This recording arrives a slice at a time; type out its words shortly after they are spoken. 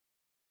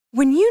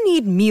When you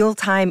need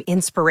mealtime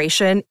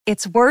inspiration,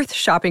 it's worth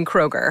shopping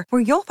Kroger,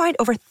 where you'll find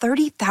over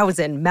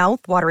 30,000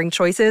 mouth-watering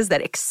choices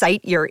that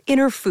excite your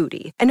inner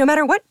foodie. And no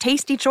matter what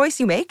tasty choice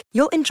you make,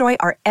 you'll enjoy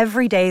our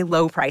everyday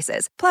low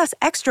prices, plus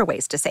extra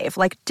ways to save,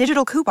 like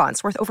digital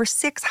coupons worth over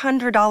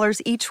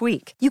 $600 each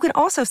week. You can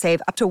also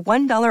save up to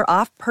 $1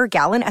 off per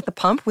gallon at the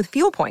pump with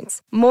fuel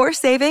points. More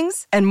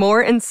savings and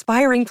more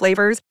inspiring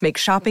flavors make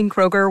shopping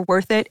Kroger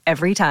worth it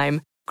every time.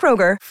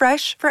 Kroger,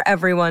 fresh for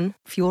everyone.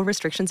 Fuel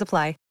restrictions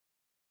apply.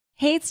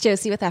 Hey, it's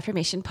Josie with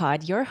Affirmation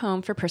Pod, your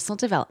home for personal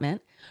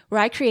development,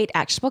 where I create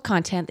actionable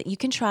content that you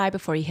can try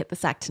before you hit the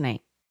sack tonight.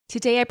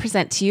 Today, I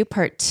present to you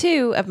part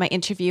 2 of my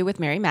interview with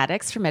Mary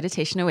Maddux from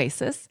Meditation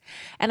Oasis,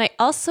 and I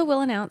also will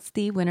announce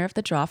the winner of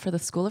the draw for the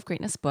School of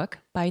Greatness book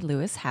by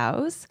Lewis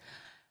Howes.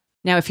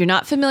 Now, if you're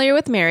not familiar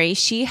with Mary,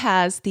 she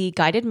has the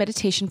guided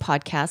meditation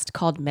podcast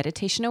called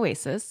Meditation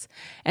Oasis,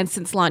 and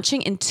since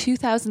launching in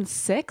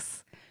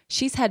 2006,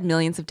 she's had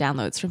millions of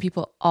downloads from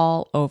people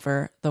all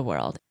over the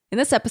world. In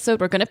this episode,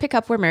 we're going to pick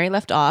up where Mary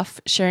left off,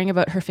 sharing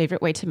about her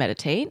favorite way to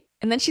meditate.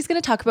 And then she's going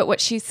to talk about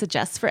what she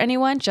suggests for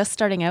anyone just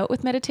starting out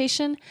with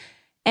meditation.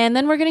 And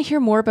then we're going to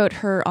hear more about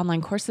her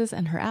online courses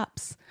and her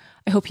apps.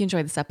 I hope you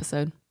enjoy this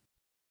episode.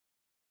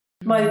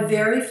 My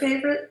very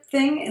favorite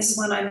thing is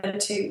when I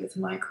meditate with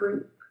my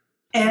group.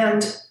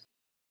 And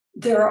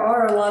there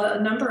are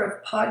a number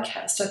of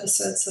podcast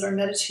episodes that are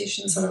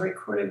meditations that are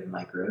recorded in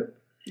my group.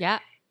 Yeah.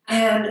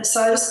 And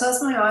so I just close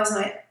my eyes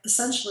and I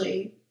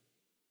essentially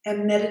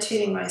am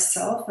meditating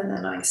myself, and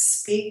then I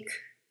speak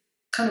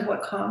kind of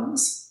what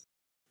comes.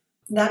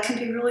 And that can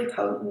be really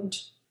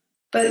potent.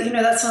 But,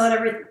 that's not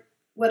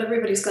what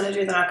everybody's going to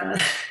do. They're not going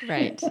to.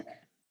 Right.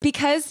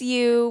 Because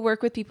you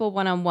work with people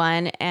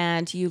one-on-one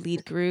and you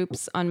lead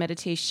groups on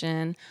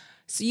meditation,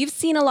 so you've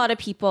seen a lot of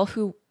people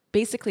who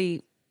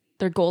basically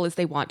their goal is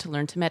they want to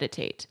learn to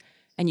meditate.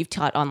 And you've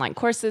taught online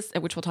courses,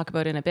 which we'll talk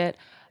about in a bit.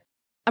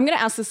 I'm going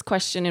to ask this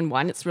question in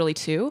one. It's really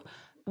two.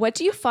 What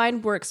do you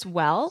find works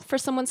well for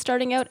someone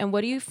starting out, and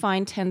what do you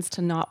find tends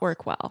to not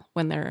work well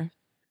when they're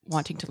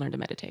wanting to learn to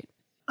meditate?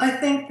 I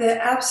think the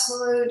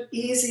absolute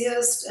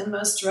easiest and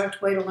most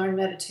direct way to learn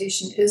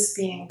meditation is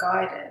being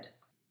guided.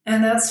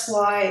 And that's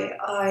why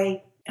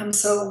I am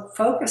so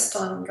focused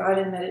on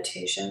guided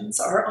meditations.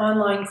 Our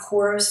online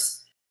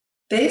course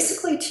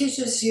basically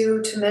teaches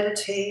you to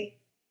meditate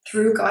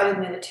through guided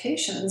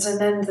meditations,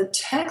 and then the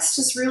text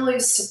is really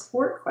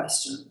support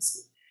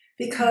questions.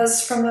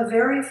 Because from the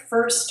very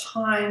first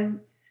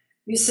time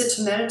you sit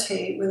to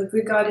meditate with a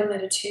good guided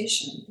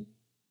meditation,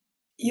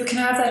 you can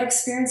have that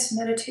experience of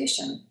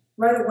meditation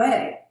right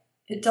away.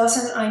 It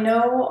doesn't, I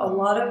know a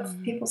lot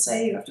of people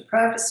say you have to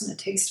practice and it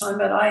takes time,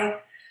 but I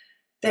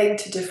beg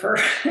to differ.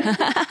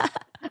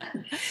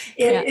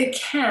 It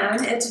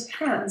depends,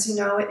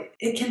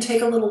 it can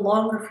take a little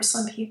longer for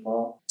some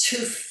people to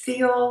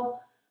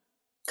feel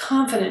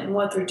confident in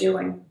what they're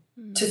doing.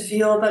 To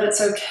feel that it's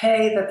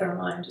okay that their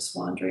mind is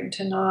wandering,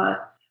 to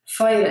not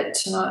fight it,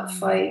 to not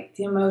fight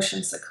the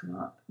emotions that come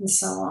up, and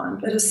so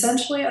on. But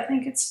essentially, I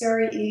think it's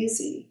very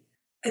easy.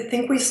 I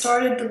think we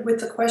started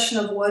with the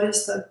question of what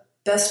is the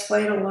best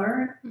way to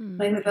learn. I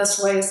think the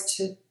best way is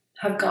to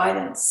have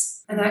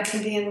guidance. And that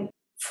can be in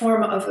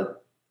form of a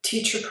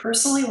teacher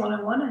personally,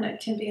 one-on-one, and it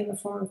can be in the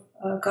form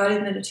of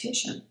guided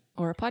meditation.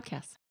 Or a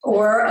podcast.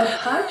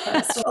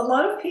 So a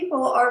lot of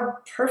people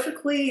are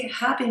perfectly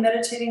happy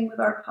meditating with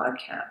our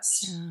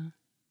podcast. Yeah.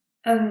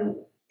 And,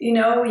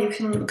 you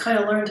can kind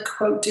of learn to,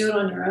 quote, do it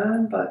on your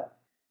own, but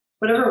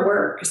whatever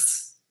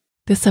works.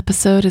 This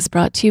episode is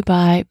brought to you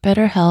by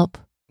BetterHelp.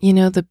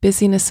 The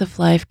busyness of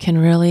life can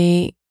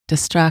really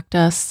distract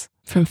us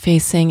from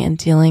facing and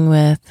dealing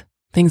with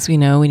things we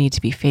know we need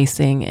to be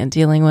facing and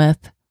dealing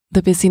with.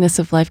 The busyness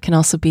of life can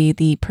also be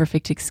the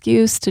perfect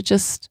excuse to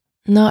just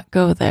not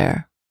go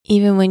there.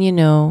 Even when you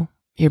know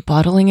you're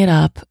bottling it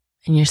up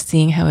and you're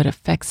seeing how it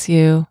affects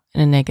you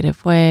in a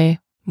negative way,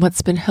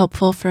 what's been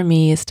helpful for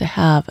me is to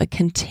have a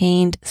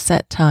contained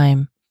set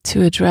time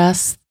to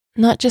address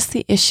not just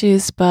the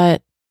issues,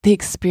 but the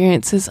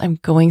experiences I'm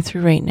going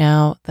through right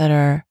now that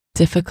are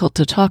difficult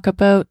to talk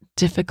about,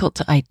 difficult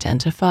to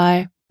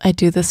identify. I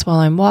do this while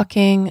I'm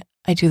walking.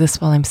 I do this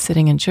while I'm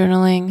sitting and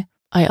journaling.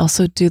 I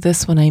also do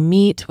this when I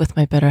meet with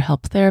my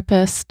BetterHelp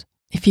therapist.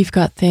 If you've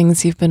got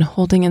things you've been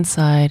holding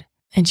inside,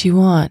 and you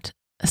want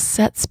a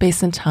set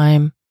space and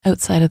time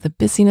outside of the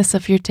busyness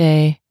of your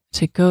day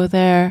to go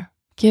there,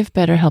 give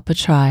BetterHelp a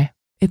try.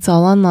 It's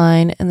all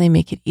online and they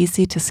make it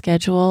easy to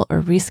schedule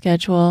or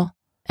reschedule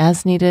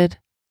as needed.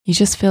 You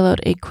just fill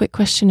out a quick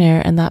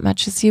questionnaire and that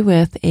matches you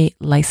with a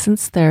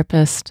licensed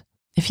therapist.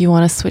 If you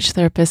want to switch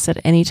therapists at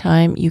any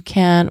time, you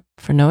can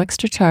for no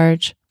extra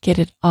charge. Get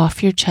it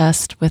off your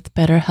chest with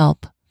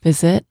BetterHelp.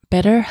 Visit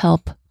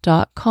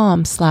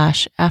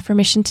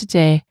betterhelp.com/affirmation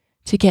today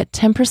to get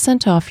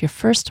 10% off your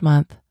first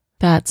month.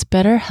 That's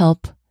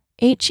BetterHelp,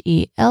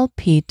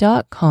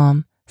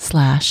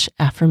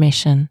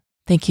 HELP.com/affirmation.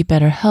 Thank you,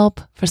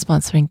 BetterHelp, for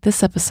sponsoring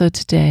this episode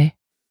today.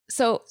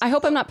 So I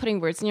hope I'm not putting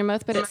words in your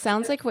mouth, but it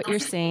sounds like what you're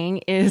saying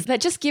is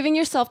that just giving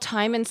yourself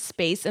time and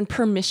space and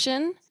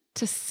permission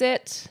to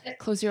sit,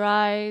 close your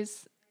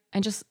eyes,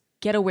 and just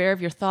get aware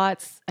of your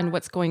thoughts and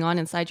what's going on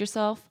inside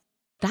yourself,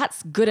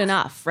 that's good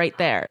enough right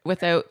there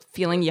without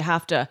feeling you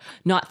have to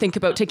not think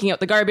about taking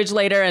out the garbage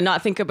later and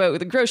not think about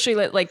the grocery.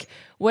 Like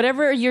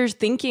whatever you're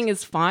thinking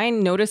is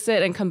fine. Notice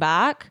it and come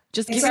back.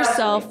 Just give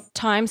yourself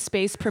time,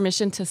 space,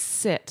 permission to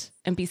sit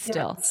and be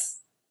still.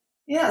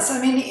 Yes.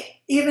 I mean,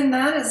 even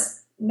that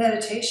is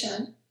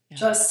meditation. Yeah.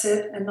 Just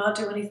sit and not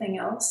do anything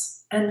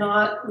else and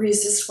not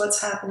resist what's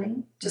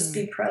happening. Just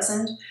be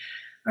present.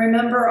 I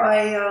remember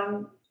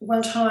I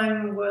one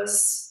time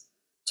was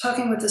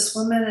talking with this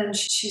woman, and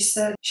she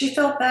said she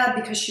felt bad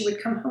because she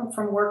would come home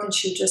from work and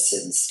she would just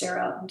sit and stare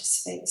out into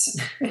space.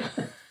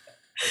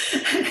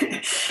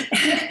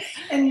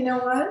 And you know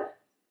what?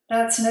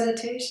 That's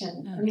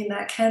meditation. I mean,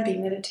 that can be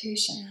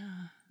meditation.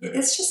 Yeah.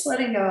 It's just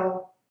letting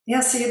go. Yeah,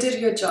 so you did a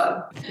good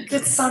job.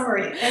 Good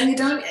summary. And you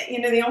don't,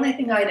 the only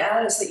thing I'd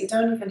add is that you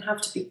don't even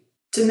have to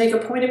make a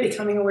point of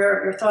becoming aware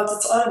of your thoughts.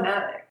 It's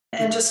automatic.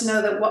 And just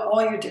know that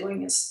all you're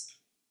doing is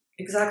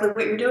exactly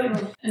what you're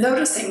doing,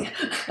 noticing.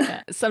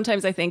 Yeah.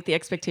 Sometimes I think the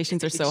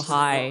expectations are so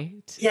high.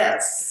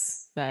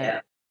 Yes.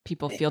 That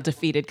people feel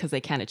defeated because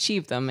they can't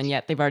achieve them, and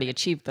yet they've already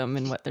achieved them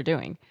in what they're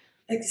doing.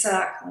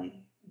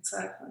 Exactly.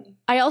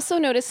 I also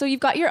noticed, so you've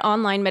got your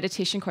online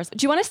meditation course.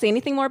 Do you want to say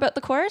anything more about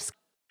the course?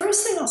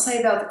 First thing I'll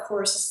say about the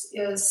course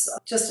is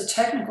just a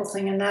technical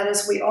thing, and that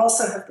is we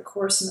also have the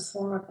course in the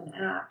form of an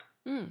app.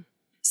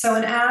 So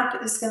an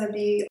app is going to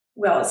be,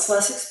 it's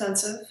less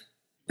expensive,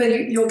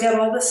 but you'll get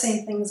all the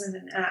same things in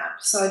an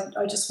app. So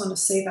I just want to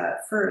say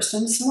that first.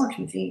 And it's more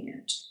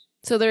convenient.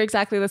 So they're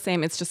exactly the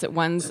same. It's just that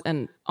one's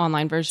an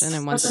online version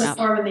and one's an app.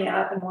 One's in the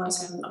app and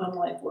one's an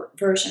online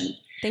version.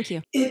 Thank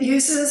you. It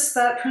uses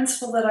that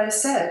principle that I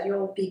said.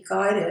 You'll be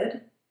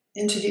guided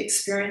into the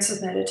experience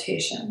of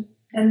meditation.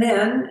 And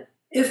then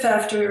if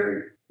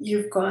after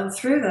you've gone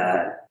through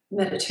that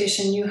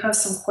meditation, you have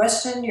some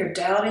question, you're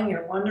doubting,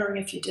 you're wondering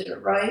if you did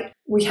it right,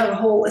 we have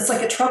it's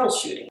like a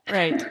troubleshooting.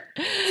 Right.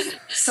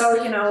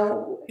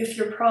 So, if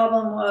your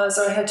problem was,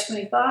 I had too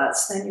many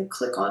thoughts, then you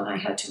click on, I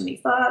had too many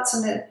thoughts,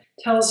 and it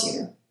tells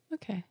you.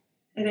 Okay.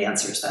 It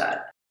answers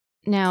that.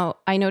 Now,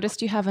 I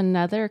noticed you have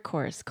another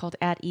course called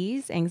At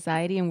Ease,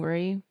 Anxiety and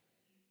Worry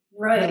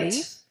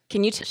Relief.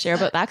 Can you share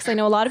about that? Because I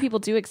know a lot of people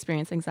do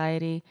experience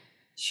anxiety.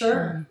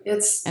 Sure.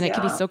 It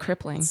can be so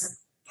crippling. It's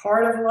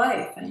part of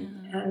life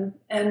and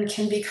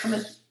can become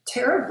a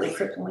terribly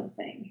crippling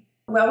thing.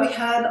 Well, we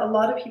had a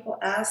lot of people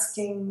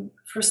asking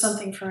for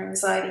something for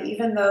anxiety.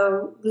 Even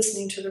though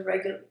listening to the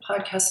regular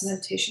podcast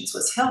meditations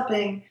was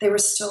helping, they were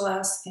still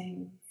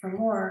asking for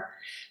more.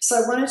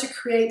 So I wanted to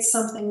create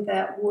something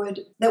that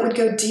would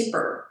go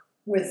deeper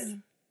with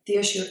the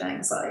issue of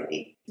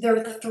anxiety. There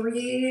are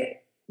 3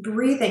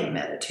 breathing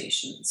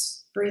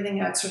meditations,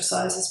 breathing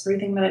exercises,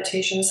 breathing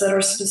meditations that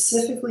are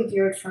specifically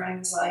geared for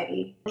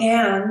anxiety.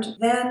 And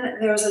then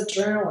there's a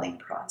journaling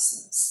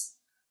process.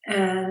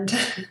 And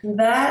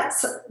that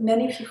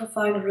many people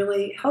find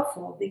really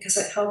helpful because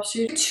it helps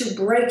you to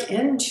break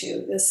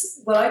into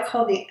this, what I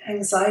call the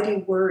anxiety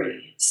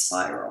worry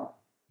spiral.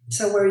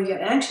 So where you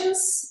get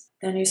anxious,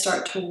 then you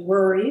start to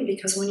worry,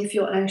 because when you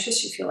feel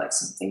anxious, you feel like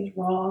something's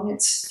wrong.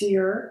 It's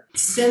fear. It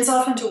spins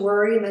off into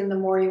worry, and then the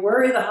more you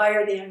worry, the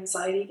higher the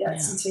anxiety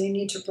gets. And so you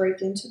need to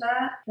break into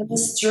that. And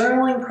this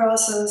journaling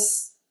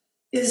process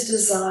is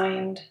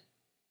designed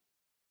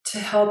to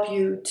help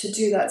you to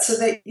do that, so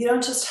that you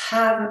don't just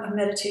have a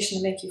meditation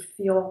to make you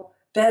feel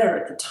better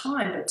at the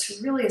time, but to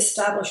really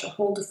establish a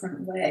whole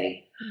different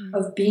way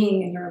of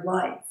being in your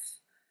life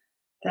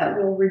that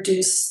will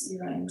reduce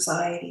your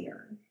anxiety,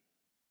 or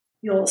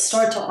you'll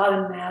start to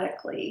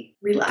automatically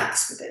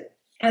relax with it.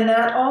 And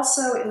that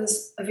also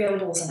is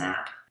available as an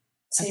app.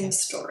 Same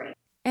story.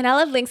 And I'll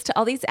have links to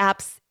all these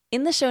apps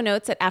in the show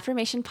notes at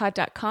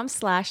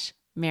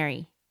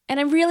affirmationpod.com/Mary. And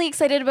I'm really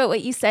excited about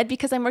what you said,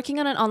 because I'm working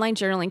on an online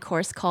journaling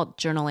course called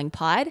Journaling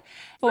Pod,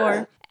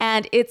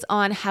 and it's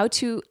on how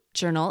to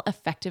journal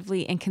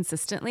effectively and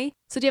consistently.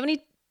 So do you have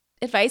any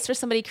advice for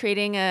somebody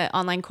creating an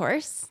online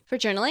course for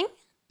journaling?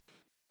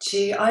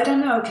 Gee, I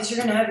don't know, because you're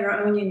going to have your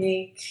own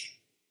unique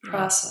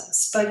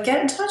process. But get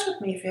in touch with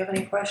me if you have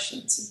any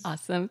questions.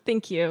 Awesome.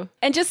 Thank you.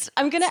 And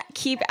I'm going to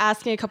keep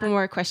asking a couple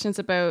more questions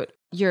about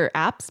your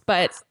apps,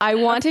 but I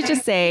want to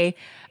just say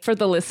for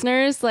the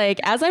listeners,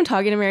 as I'm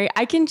talking to Mary,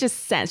 I can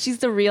just sense she's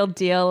the real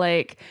deal.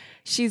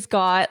 She's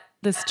got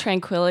this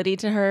tranquility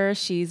to her.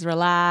 She's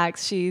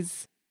relaxed.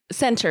 She's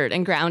centered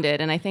and grounded.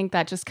 And I think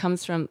that just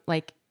comes from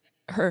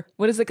her,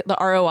 what is it? The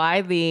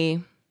ROI, the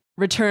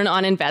return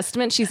on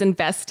investment. She's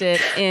invested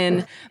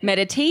in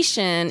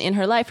meditation in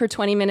her life for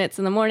 20 minutes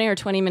in the morning, or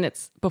 20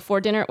 minutes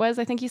before dinner it was,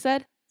 I think you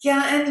said.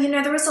 Yeah. And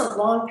there was a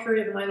long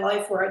period of my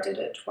life where I did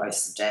it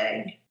twice a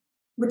day,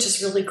 which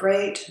is really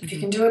great if you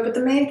can do it. But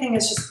the main thing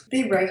is just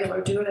be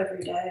regular, do it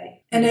every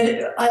day. And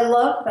I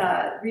love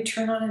that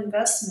return on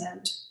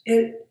investment.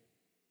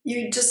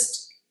 You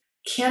just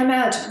can't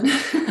imagine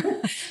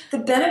the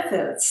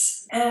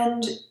benefits.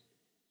 And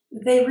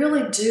they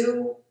really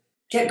do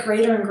get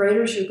greater and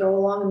greater as you go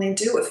along, and they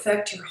do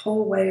affect your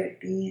whole way of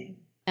being.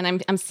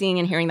 And I'm seeing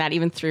and hearing that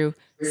even through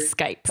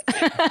Skype.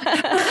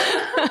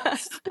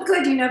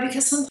 Good,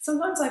 because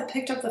sometimes I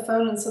picked up the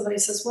phone and somebody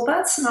says, well,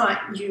 that's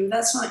not you.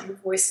 That's not your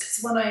voice. Because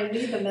when I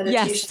lead the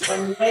meditation, Yes.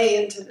 I'm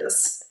way into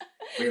this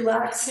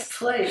relaxed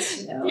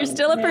place, You're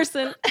still a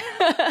person.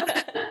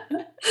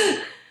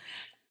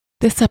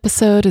 This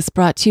episode is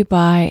brought to you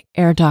by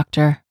Air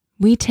Doctor.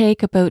 We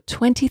take about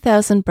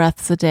 20,000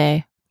 breaths a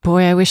day.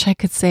 Boy, I wish I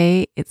could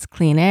say it's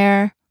clean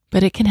air,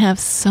 but it can have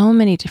so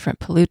many different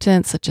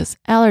pollutants such as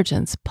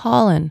allergens,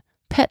 pollen,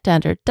 pet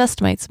dander,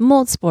 dust mites,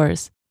 mold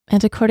spores.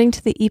 And according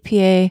to the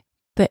EPA,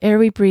 the air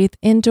we breathe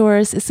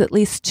indoors is at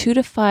least 2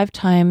 to 5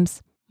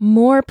 times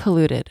more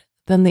polluted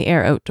than the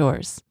air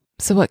outdoors.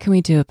 So what can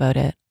we do about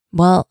it?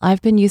 Well,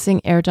 I've been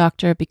using Air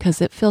Doctor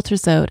because it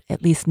filters out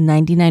at least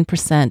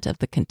 99% of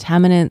the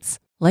contaminants,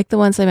 like the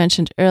ones I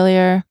mentioned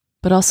earlier,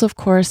 but also, of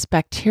course,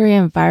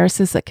 bacteria and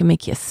viruses that can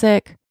make you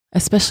sick,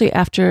 especially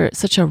after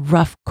such a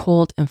rough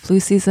cold and flu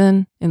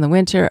season in the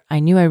winter.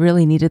 I knew I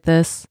really needed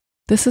this.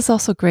 This is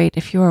also great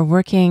if you are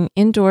working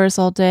indoors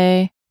all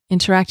day,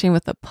 interacting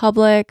with the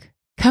public.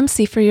 Come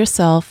see for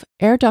yourself.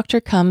 Air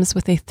Doctor comes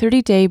with a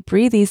 30-day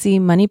breathe easy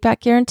money back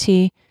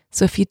guarantee.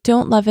 So if you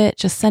don't love it,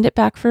 just send it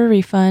back for a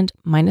refund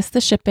minus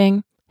the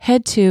shipping.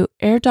 Head to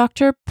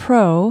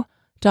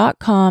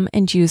airdoctorpro.com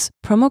and use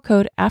promo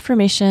code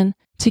AFFIRMATION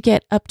to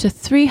get up to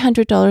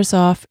 $300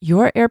 off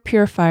your air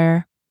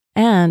purifier.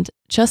 And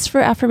just for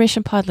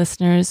Affirmation Pod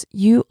listeners,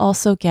 you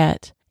also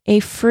get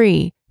a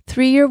free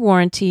 3-year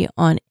warranty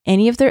on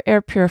any of their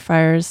air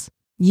purifiers.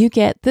 You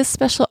get this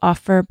special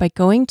offer by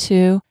going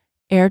to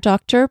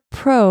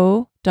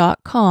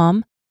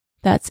airdoctorpro.com.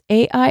 That's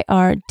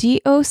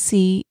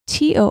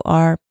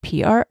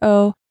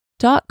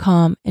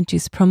airdoctorpro.com and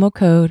use promo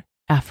code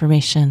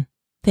AFFIRMATION.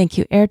 Thank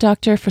you, Air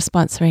Doctor, for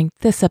sponsoring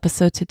this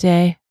episode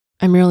today.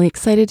 I'm really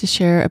excited to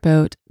share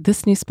about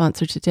this new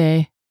sponsor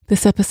today.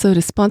 This episode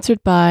is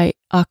sponsored by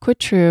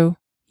AquaTrue.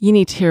 You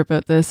need to hear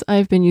about this.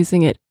 I've been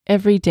using it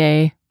every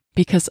day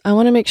because I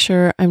want to make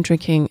sure I'm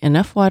drinking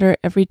enough water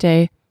every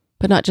day,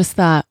 but not just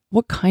that.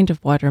 What kind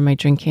of water am I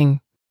drinking?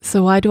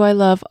 So why do I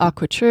love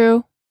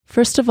AquaTrue?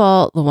 First of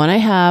all, the one I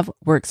have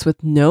works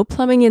with no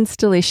plumbing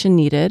installation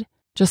needed.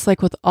 Just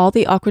like with all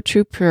the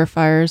AquaTrue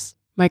purifiers,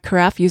 my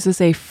carafe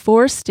uses a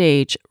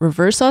 4-stage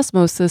reverse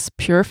osmosis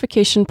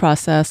purification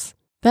process.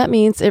 That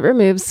means it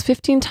removes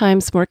 15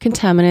 times more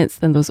contaminants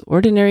than those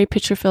ordinary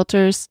pitcher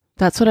filters.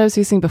 That's what I was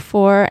using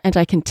before, and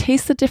I can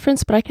taste the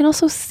difference, but I can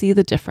also see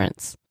the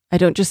difference. I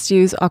don't just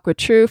use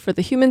AquaTrue for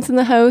the humans in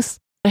the house.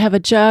 I have a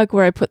jug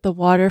where I put the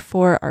water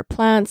for our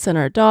plants and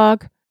our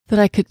dog, that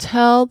I could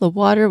tell the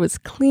water was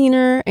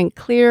cleaner and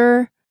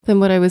clearer than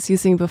what I was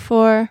using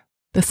before.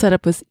 The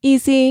setup was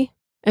easy,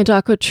 and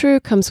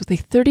AquaTrue comes with a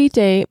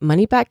 30-day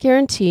money-back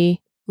guarantee.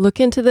 Look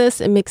into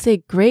this. It makes a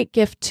great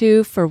gift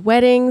too for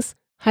weddings,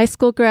 high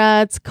school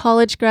grads,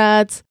 college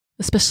grads,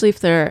 especially if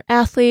they're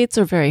athletes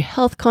or very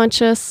health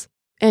conscious.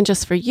 And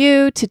just for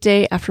you,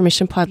 today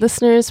Affirmation Pod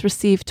listeners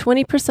receive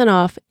 20%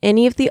 off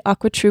any of the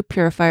AquaTrue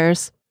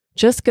purifiers.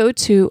 Just go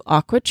to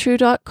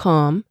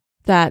aquatrue.com.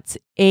 That's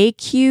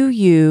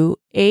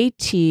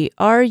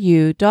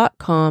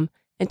AQUATRU.com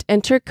and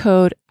enter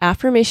code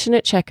AFFIRMATION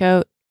at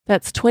checkout.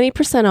 That's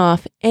 20%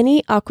 off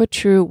any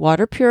AquaTrue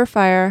water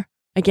purifier.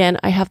 Again,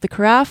 I have the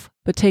carafe,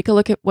 but take a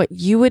look at what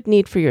you would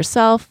need for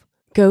yourself.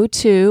 Go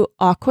to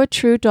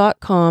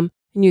aquatrue.com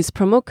and use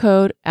promo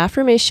code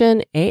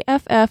AFFIRMATION,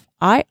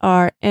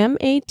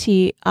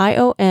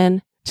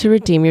 AFFIRMATION, to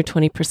redeem your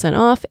 20%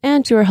 off,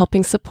 and you are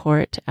helping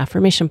support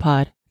Affirmation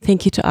Pod.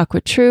 Thank you to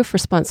AquaTrue for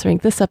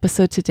sponsoring this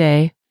episode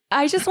today.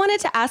 I just wanted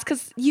to ask,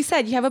 because you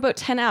said you have about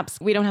 10 apps.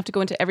 We don't have to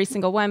go into every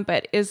single one,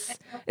 but is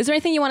there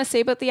anything you want to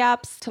say about the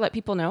apps to let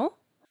people know?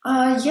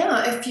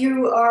 Yeah, if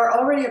you are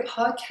already a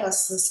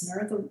podcast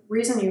listener, the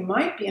reason you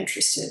might be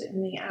interested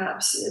in the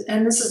apps,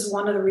 and this is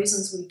one of the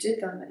reasons we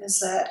did them, is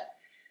that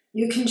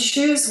you can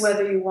choose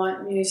whether you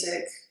want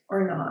music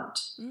or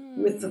not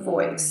with the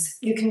voice.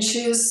 You can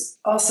choose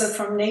also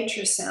from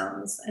nature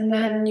sounds, and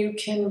then you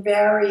can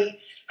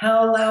vary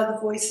how loud the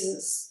voice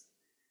is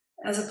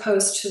as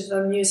opposed to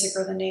the music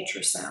or the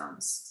nature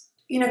sounds.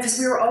 Because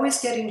we were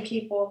always getting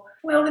people,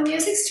 well, the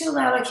music's too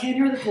loud, I can't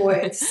hear the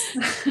voice.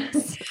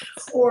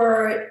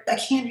 Or I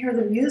can't hear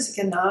the music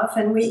enough,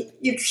 and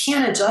you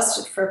can't adjust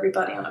it for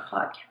everybody on a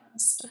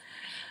podcast.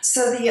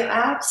 So the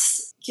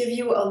apps give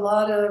you a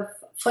lot of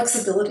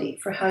flexibility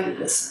for how you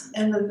listen,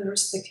 and then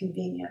there's the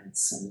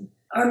convenience. And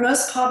our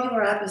most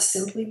popular app is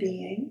Simply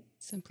Being.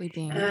 Simply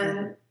Being.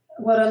 And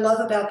what I love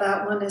about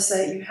that one is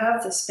that you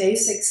have this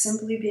basic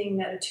Simply Being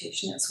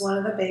meditation. It's one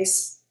of the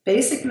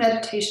basic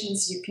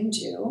meditations you can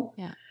do.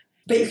 Yeah.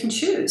 But you can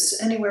choose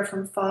anywhere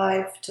from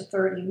 5 to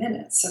 30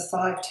 minutes. So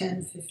 5,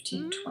 10,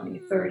 15, 20,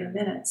 30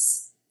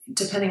 minutes,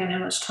 depending on how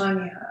much time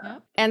you have.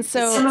 Yep. And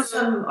so some of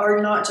them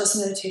are not just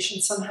meditation.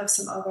 Some have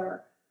some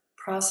other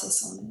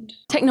process on it.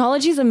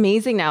 Technology is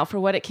amazing now for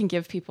what it can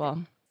give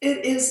people.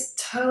 It is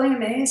totally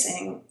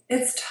amazing.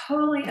 It's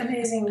totally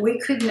amazing. We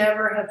could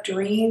never have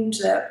dreamed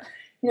that,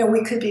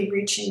 we could be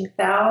reaching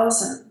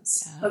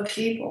thousands of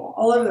people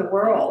all over the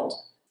world.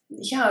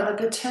 Yeah, the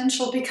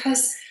potential,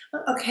 because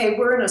okay,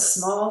 we're in a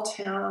small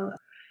town.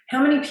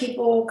 How many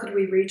people could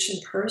we reach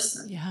in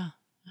person? Yeah.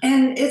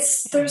 And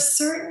there's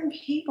certain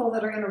people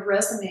that are going to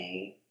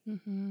resonate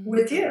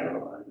with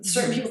you.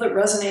 Certain people that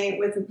resonate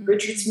with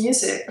Richard's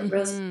music, that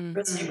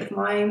resonate with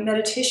my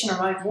meditation or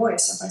my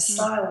voice or my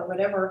style or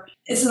whatever.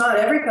 It's not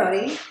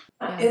everybody.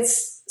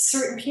 It's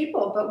certain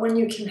people. But when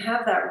you can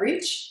have that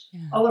reach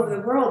all over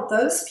the world,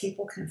 those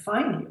people can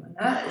find you. And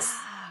that is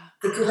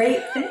the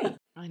great thing.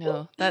 I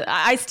know that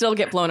I still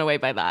get blown away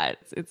by that.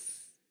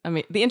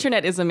 The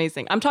internet is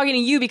amazing. I'm talking to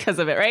you because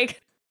of it, right?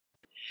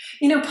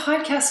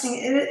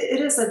 Podcasting,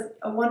 it is a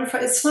wonderful,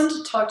 it's fun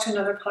to talk to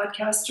another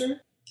podcaster.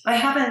 I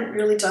haven't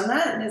really done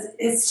that. And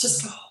it's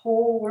just a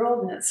whole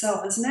world in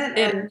itself, isn't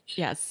it?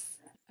 Yes.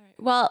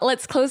 Well,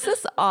 let's close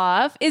this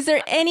off. Is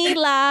there any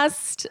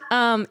last,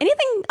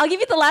 anything? I'll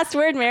give you the last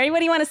word, Mary. What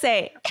do you want to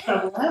say?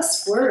 The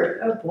last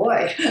word. Oh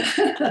boy.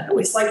 I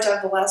always like to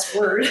have the last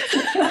word.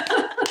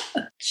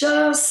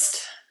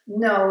 Just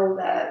know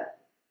that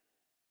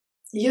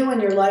you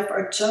and your life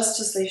are just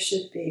as they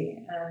should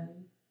be. And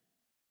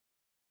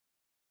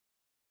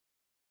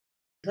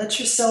let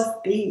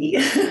yourself be.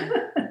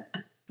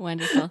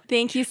 Wonderful.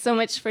 Thank you so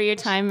much for your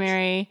time,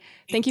 Mary.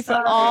 Thank you for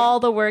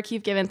all the work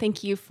you've given.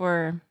 Thank you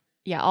for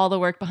all the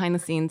work behind the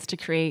scenes to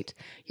create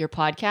your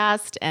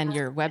podcast and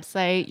your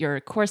website, your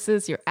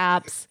courses, your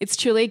apps. It's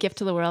truly a gift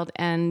to the world.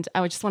 And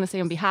I would just want to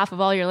say on behalf of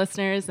all your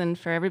listeners and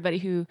for everybody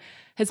who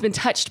has been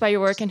touched by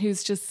your work and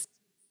who's just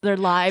their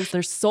lives,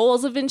 their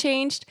souls have been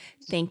changed,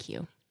 thank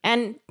you.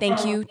 And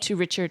thank you to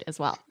Richard as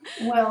well.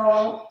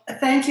 Well,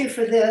 thank you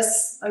for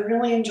this. I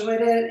really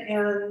enjoyed it.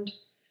 And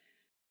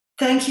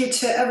thank you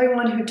to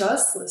everyone who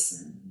does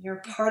listen. You're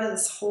part of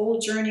this whole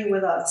journey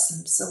with us.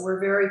 And so we're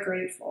very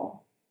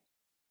grateful.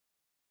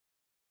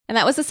 And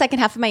that was the second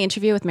half of my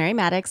interview with Mary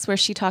Maddux, where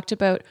she talked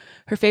about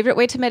her favorite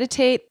way to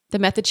meditate, the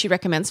method she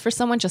recommends for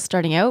someone just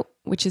starting out,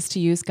 which is to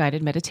use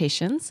guided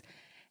meditations.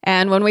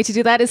 And one way to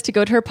do that is to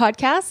go to her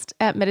podcast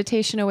at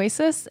Meditation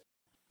Oasis.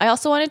 I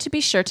also wanted to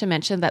be sure to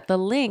mention that the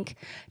link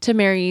to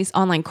Mary's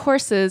online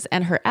courses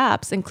and her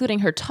apps, including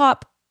her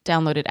top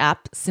downloaded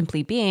app,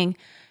 Simply Being,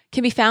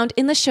 can be found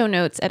in the show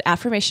notes at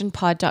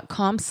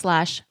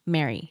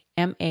affirmationpod.com/Mary,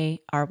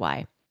 Mary.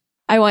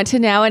 I want to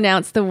now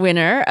announce the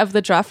winner of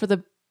the draw for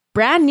the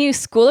brand new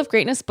School of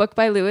Greatness book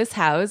by Lewis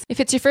Howes. If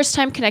it's your first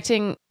time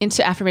connecting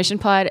into Affirmation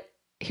Pod,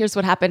 here's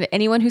what happened.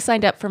 Anyone who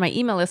signed up for my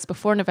email list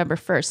before November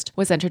 1st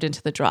was entered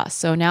into the draw.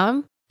 So now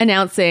I'm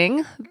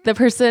announcing the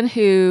person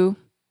who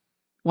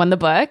won the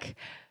book.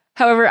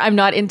 However, I'm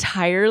not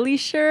entirely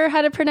sure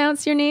how to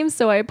pronounce your name,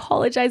 so I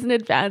apologize in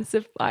advance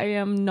if I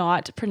am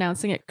not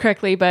pronouncing it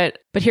correctly, but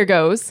here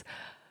goes.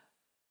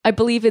 I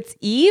believe it's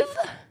Eve,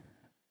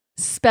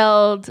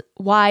 spelled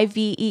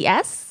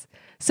Yves.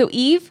 So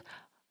Eve,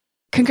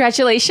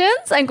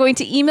 congratulations. I'm going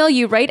to email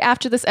you right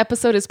after this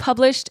episode is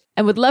published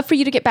and would love for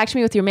you to get back to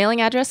me with your mailing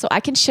address so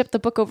I can ship the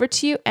book over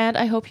to you, and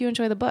I hope you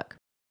enjoy the book.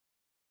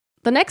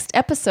 The next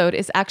episode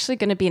is actually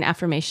going to be an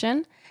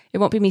affirmation. It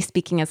won't be me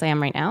speaking as I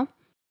am right now.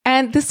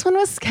 And this one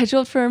was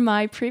scheduled for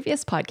my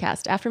previous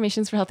podcast,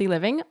 Affirmations for Healthy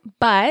Living,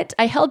 but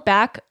I held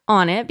back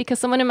on it because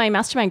someone in my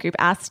mastermind group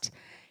asked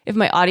if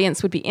my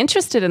audience would be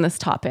interested in this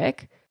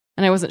topic,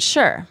 and I wasn't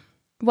sure.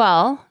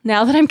 Well,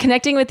 now that I'm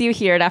connecting with you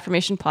here at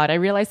Affirmation Pod, I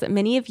realize that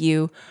many of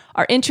you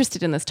are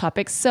interested in this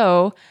topic,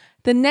 so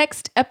the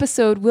next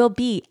episode will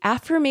be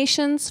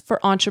Affirmations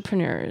for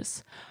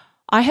Entrepreneurs.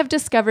 I have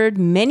discovered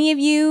many of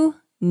you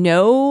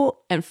know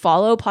and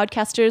follow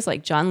podcasters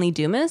like John Lee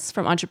Dumas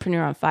from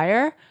Entrepreneur on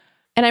Fire,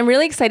 and I'm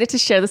really excited to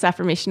share this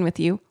affirmation with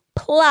you.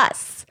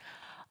 Plus,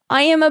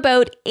 I am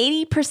about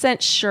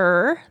 80%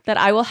 sure that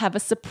I will have a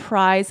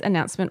surprise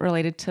announcement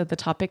related to the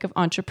topic of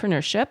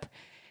entrepreneurship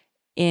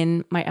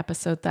in my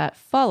episode that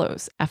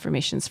follows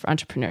Affirmations for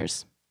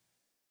Entrepreneurs.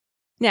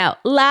 Now,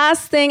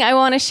 last thing I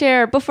want to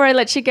share before I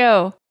let you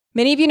go.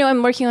 Many of you know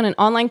I'm working on an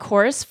online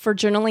course for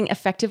journaling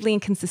effectively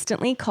and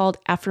consistently called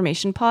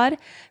Affirmation Pod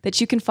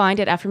that you can find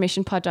at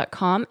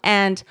affirmationpod.com.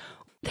 And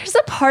there's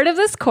a part of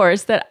this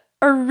course that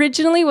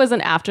originally was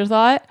an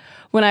afterthought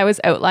when I was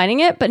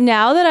outlining it, but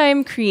now that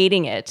I'm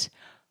creating it,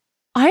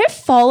 I have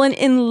fallen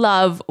in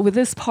love with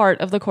this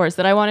part of the course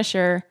that I want to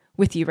share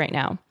with you right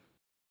now.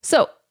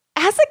 So,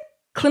 as a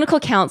clinical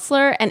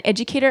counselor and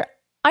educator,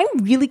 I'm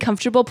really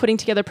comfortable putting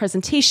together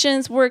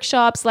presentations,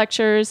 workshops,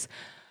 lectures.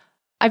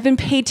 I've been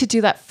paid to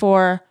do that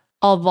for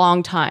a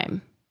long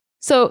time.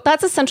 So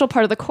that's a central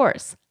part of the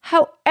course.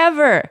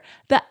 However,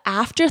 the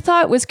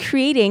afterthought was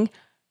creating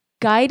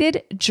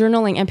guided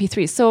journaling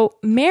MP3s. So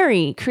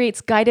Mary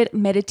creates guided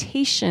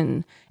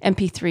meditation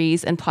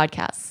MP3s and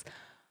podcasts.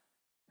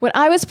 When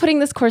I was putting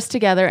this course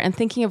together and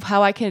thinking of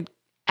how I could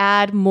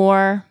add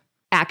more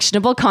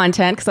actionable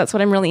content, because that's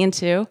what I'm really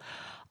into,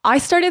 I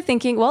started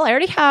thinking, well, I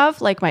already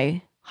have like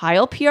my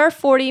Heil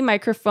PR40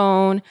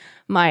 microphone,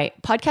 my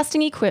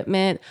podcasting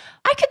equipment.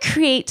 I could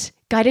create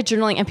guided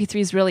journaling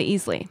MP3s really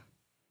easily.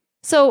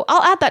 So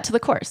I'll add that to the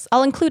course.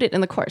 I'll include it in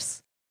the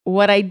course.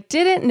 What I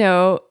didn't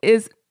know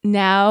is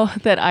now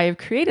that I have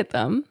created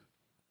them,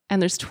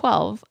 and there's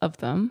 12 of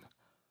them,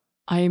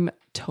 I'm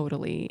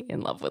totally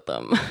in love with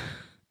them.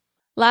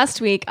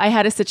 Last week, I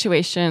had a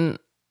situation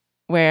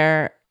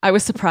where I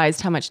was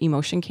surprised how much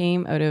emotion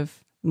came out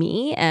of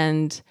me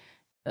and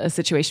a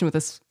situation with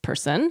this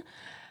person.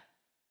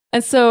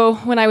 And so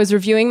when I was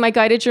reviewing my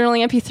guided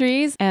journaling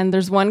MP3s, and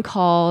there's one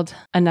called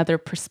Another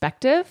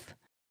Perspective,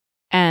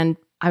 and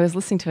I was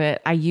listening to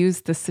it, I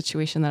used this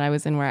situation that I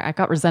was in where I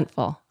got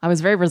resentful. I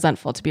was very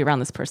resentful to be around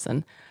this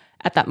person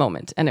at that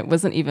moment. And it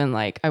wasn't even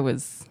like I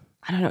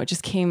don't know, it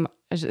just came,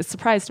 it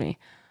surprised me.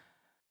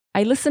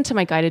 I listened to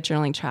my guided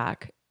journaling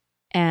track,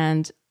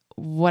 and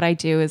what I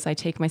do is I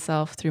take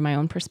myself through my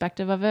own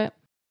perspective of it,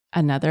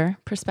 another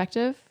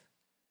perspective,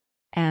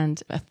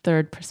 and a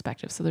third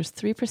perspective. So there's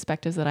 3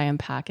 perspectives that I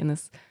unpack in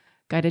this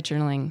guided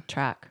journaling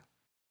track.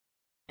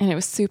 And it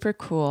was super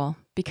cool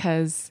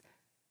because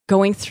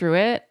going through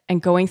it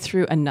and going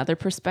through another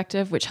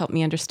perspective, which helped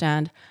me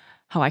understand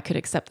how I could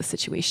accept the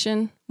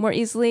situation more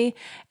easily.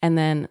 And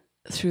then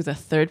through the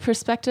third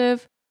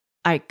perspective,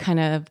 I kind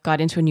of got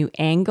into a new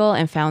angle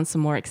and found some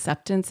more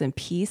acceptance and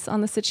peace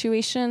on the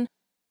situation.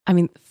 I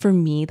mean, for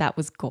me, that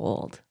was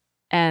gold.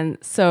 And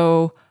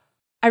so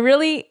I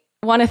really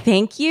want to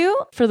thank you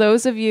for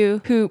those of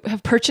you who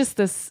have purchased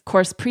this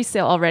course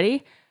pre-sale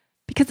already,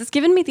 because it's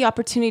given me the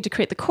opportunity to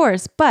create the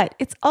course, but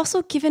it's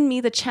also given me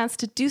the chance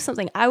to do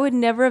something I would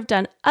never have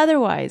done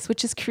otherwise,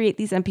 which is create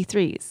these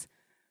MP3s.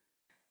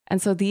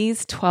 And so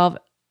these 12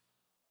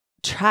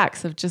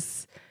 tracks of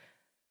just,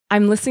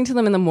 I'm listening to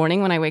them in the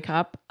morning when I wake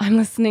up. I'm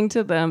listening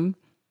to them,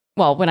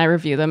 well, when I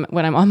review them,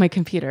 when I'm on my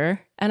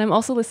computer, and I'm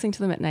also listening to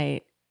them at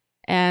night.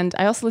 And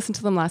I also listened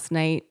to them last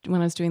night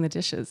when I was doing the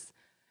dishes.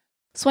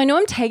 So I know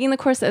I'm tagging the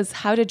course as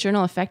how to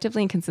journal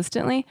effectively and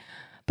consistently,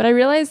 but I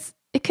realize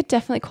it could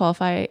definitely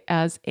qualify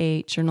as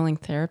a journaling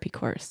therapy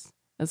course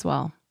as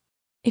well.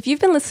 If you've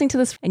been listening to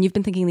this and you've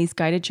been thinking these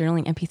guided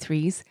journaling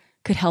MP3s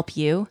could help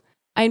you,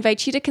 I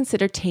invite you to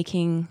consider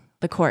taking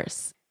the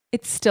course.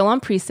 It's still on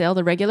pre-sale.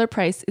 The regular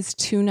price is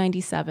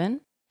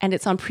 $297 and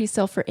it's on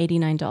pre-sale for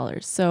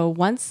 $89. So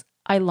once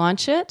I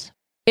launch it,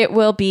 it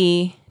will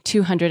be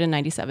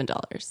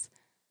 $297.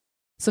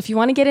 So if you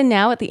want to get in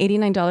now at the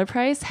 $89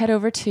 price, head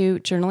over to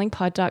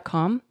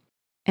journalingpod.com.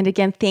 And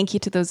again, thank you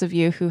to those of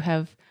you who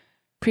have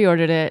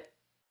pre-ordered it.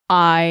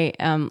 I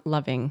am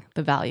loving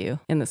the value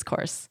in this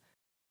course.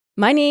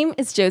 My name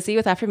is Josie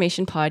with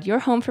Affirmation Pod, your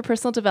home for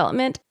personal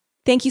development.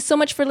 Thank you so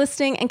much for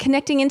listening and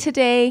connecting in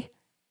today.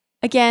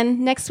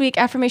 Again, next week,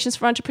 Affirmations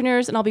for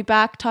Entrepreneurs, and I'll be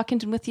back talking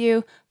with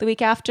you the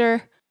week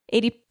after.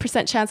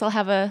 80% chance I'll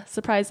have a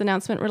surprise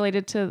announcement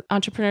related to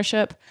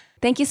entrepreneurship.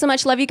 Thank you so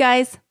much. Love you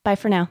guys. Bye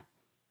for now.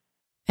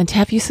 And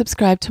have you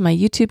subscribed to my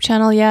YouTube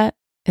channel yet?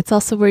 It's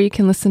also where you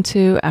can listen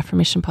to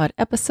Affirmation Pod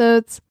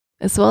episodes,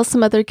 as well as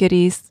some other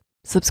goodies.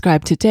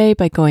 Subscribe today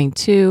by going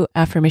to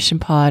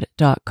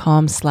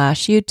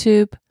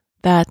affirmationpod.com/YouTube.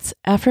 That's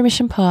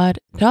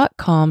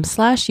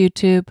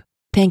affirmationpod.com/YouTube.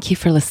 Thank you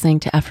for listening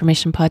to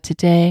Affirmation Pod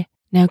today.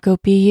 Now go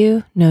be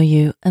you, know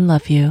you, and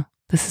love you.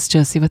 This is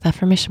Josie with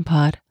Affirmation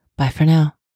Pod. Bye for now.